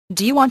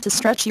Do you want to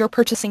stretch your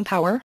purchasing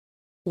power?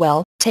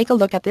 Well, take a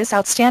look at this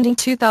outstanding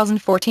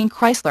 2014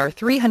 Chrysler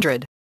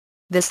 300.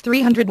 This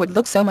 300 would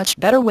look so much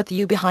better with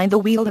you behind the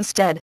wheel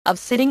instead of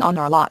sitting on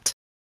our lot.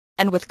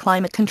 And with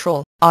climate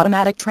control,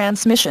 automatic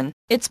transmission,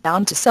 it's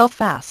bound to sell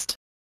fast.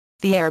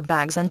 The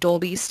airbags and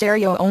Dolby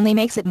stereo only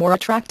makes it more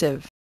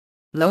attractive.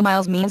 Low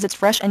miles means it's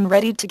fresh and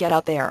ready to get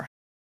out there.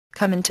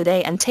 Come in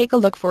today and take a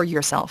look for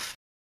yourself.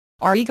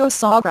 Arrigo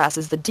Sawgrass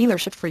is the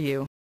dealership for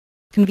you.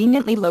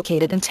 Conveniently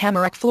located in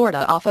Tamarack,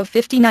 Florida off of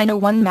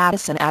 5901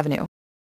 Madison Avenue.